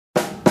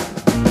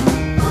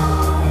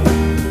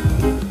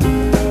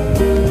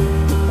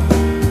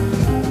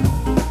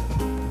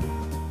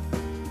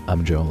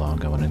I'm Joe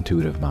Longo, an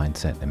intuitive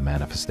mindset and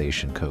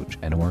manifestation coach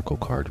and oracle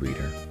card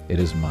reader. It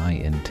is my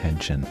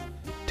intention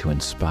to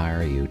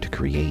inspire you to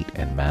create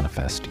and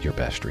manifest your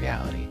best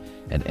reality.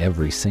 And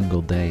every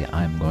single day,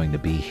 I'm going to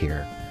be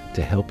here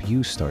to help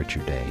you start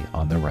your day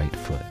on the right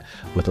foot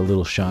with a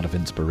little shot of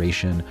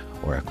inspiration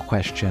or a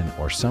question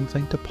or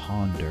something to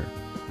ponder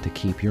to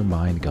keep your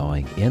mind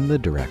going in the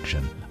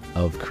direction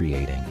of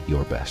creating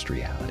your best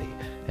reality.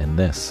 And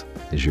this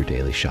is your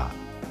daily shot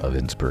of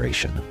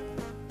inspiration.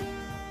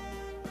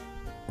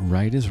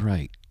 Right is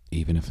right,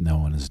 even if no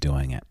one is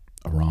doing it.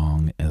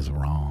 Wrong is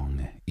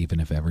wrong,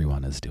 even if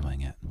everyone is doing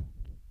it.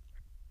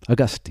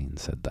 Augustine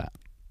said that.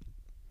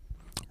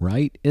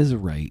 Right is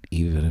right,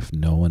 even if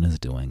no one is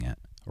doing it.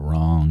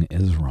 Wrong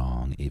is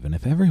wrong, even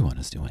if everyone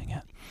is doing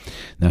it.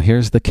 Now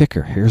here's the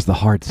kicker. Here's the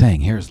hard thing.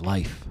 Here's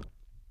life.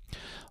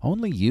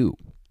 Only you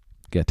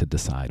get to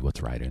decide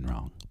what's right and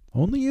wrong.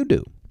 Only you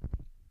do.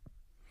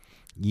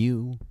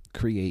 You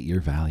create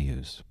your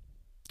values.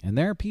 And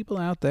there are people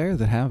out there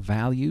that have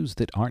values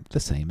that aren't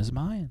the same as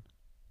mine.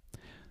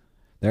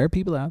 There are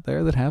people out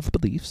there that have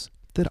beliefs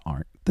that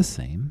aren't the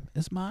same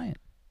as mine.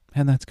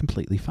 And that's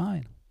completely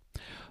fine.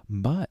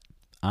 But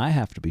I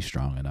have to be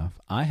strong enough,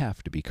 I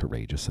have to be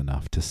courageous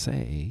enough to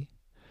say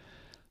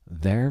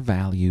their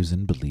values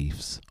and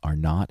beliefs are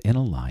not in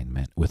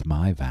alignment with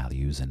my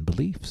values and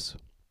beliefs.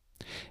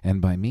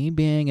 And by me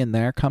being in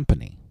their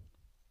company,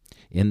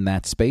 in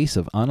that space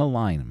of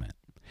unalignment,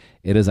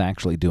 it is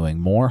actually doing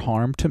more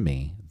harm to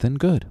me than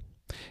good.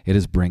 It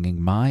is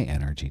bringing my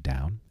energy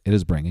down. It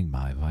is bringing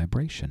my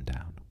vibration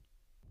down.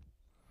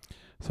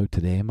 So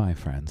today, my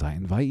friends, I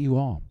invite you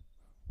all.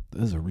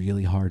 This is a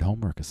really hard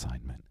homework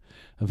assignment.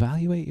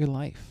 Evaluate your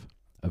life.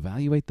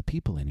 Evaluate the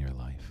people in your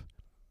life.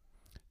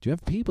 Do you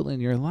have people in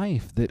your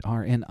life that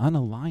are in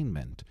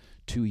unalignment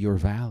to your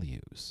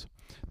values,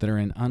 that are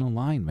in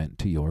unalignment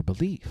to your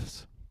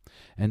beliefs?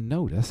 And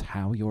notice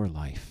how your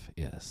life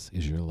is.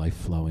 Is your life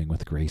flowing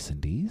with grace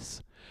and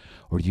ease?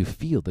 Or do you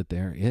feel that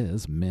there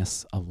is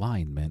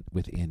misalignment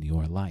within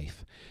your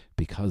life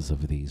because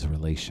of these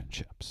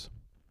relationships?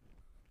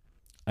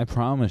 I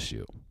promise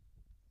you,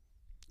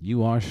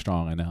 you are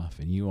strong enough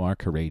and you are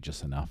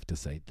courageous enough to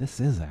say, this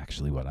is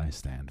actually what I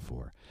stand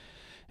for.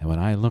 And when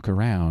I look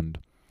around,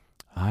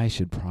 I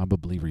should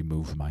probably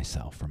remove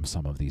myself from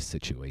some of these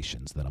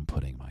situations that I'm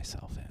putting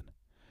myself in,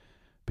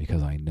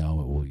 because I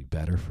know it will be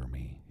better for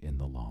me in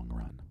the long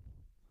run.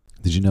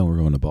 Did you know we're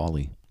going to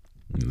Bali?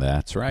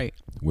 That's right.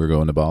 We're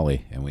going to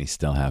Bali, and we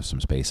still have some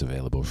space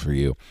available for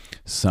you.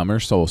 Summer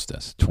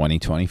solstice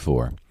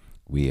 2024.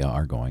 We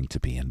are going to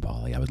be in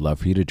Bali. I would love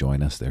for you to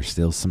join us. There's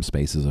still some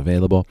spaces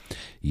available.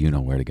 You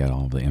know where to get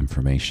all the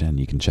information.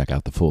 You can check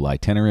out the full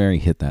itinerary.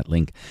 Hit that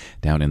link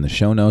down in the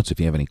show notes. If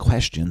you have any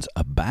questions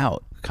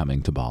about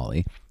coming to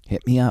Bali,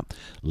 hit me up.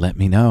 Let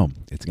me know.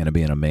 It's going to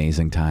be an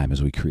amazing time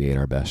as we create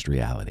our best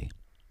reality.